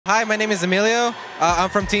Hi, my name is Emilio. I'm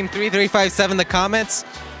from Team 3357, the COMETS.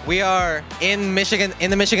 We are in Michigan, in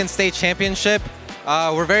the Michigan State Championship.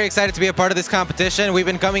 We're very excited to be a part of this competition. We've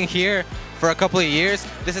been coming here for a couple of years.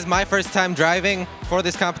 This is my first time driving for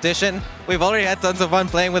this competition. We've already had tons of fun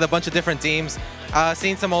playing with a bunch of different teams,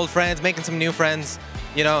 seeing some old friends, making some new friends.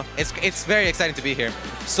 You know, it's very exciting to be here.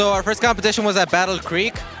 So our first competition was at Battle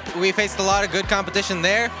Creek. We faced a lot of good competition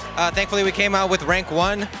there. Thankfully, we came out with rank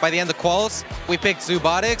 1 by the end of quals. We picked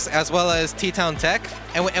Zoobotics as well as T-Town Tech,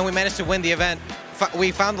 and we managed to win the event.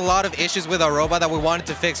 We found a lot of issues with our robot that we wanted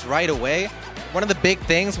to fix right away. One of the big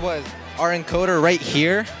things was our encoder right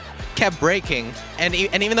here kept breaking, and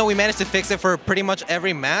even though we managed to fix it for pretty much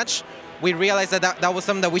every match, we realized that was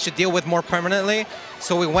something that we should deal with more permanently.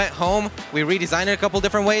 So we went home, we redesigned it a couple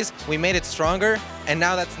different ways, we made it stronger, and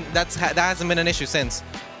now that hasn't been an issue since.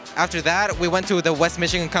 After that, we went to the West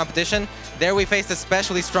Michigan competition. There we faced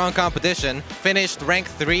especially strong competition. Finished rank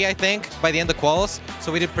 3, I think, by the end of quals,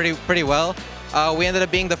 so we did pretty well. We ended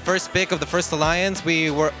up being the first pick of the first alliance.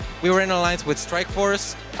 We were in an alliance with Strike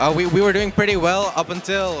Force. We were doing pretty well up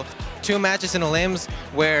until 2 matches in Limbs,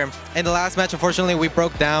 where in the last match, unfortunately, we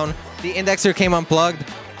broke down. The indexer came unplugged,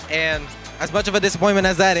 and as much of a disappointment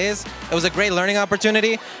as that is, it was a great learning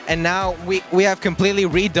opportunity, and now we have completely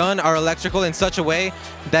redone our electrical in such a way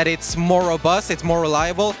that it's more robust, it's more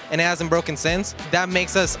reliable, and it hasn't broken since. That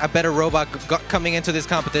makes us a better robot coming into this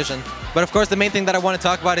competition. But of course, the main thing that I want to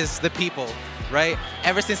talk about is the people, right?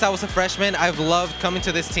 Ever since I was a freshman, I've loved coming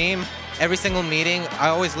to this team. Every single meeting, I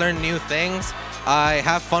always learn new things. I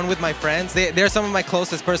have fun with my friends. They're some of my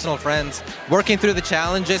closest personal friends. Working through the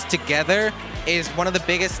challenges together is one of the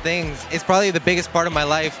biggest things. It's probably the biggest part of my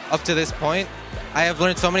life up to this point. I have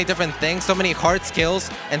learned so many different things, so many hard skills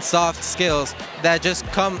and soft skills that just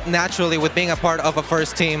come naturally with being a part of a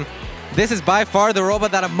first team. This is by far the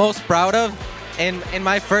robot that I'm most proud of in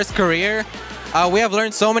my first career. We have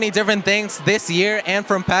learned so many different things this year and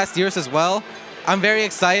from past years as well. I'm very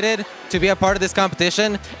excited to be a part of this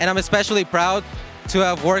competition, and I'm especially proud to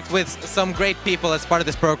have worked with some great people as part of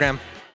this program.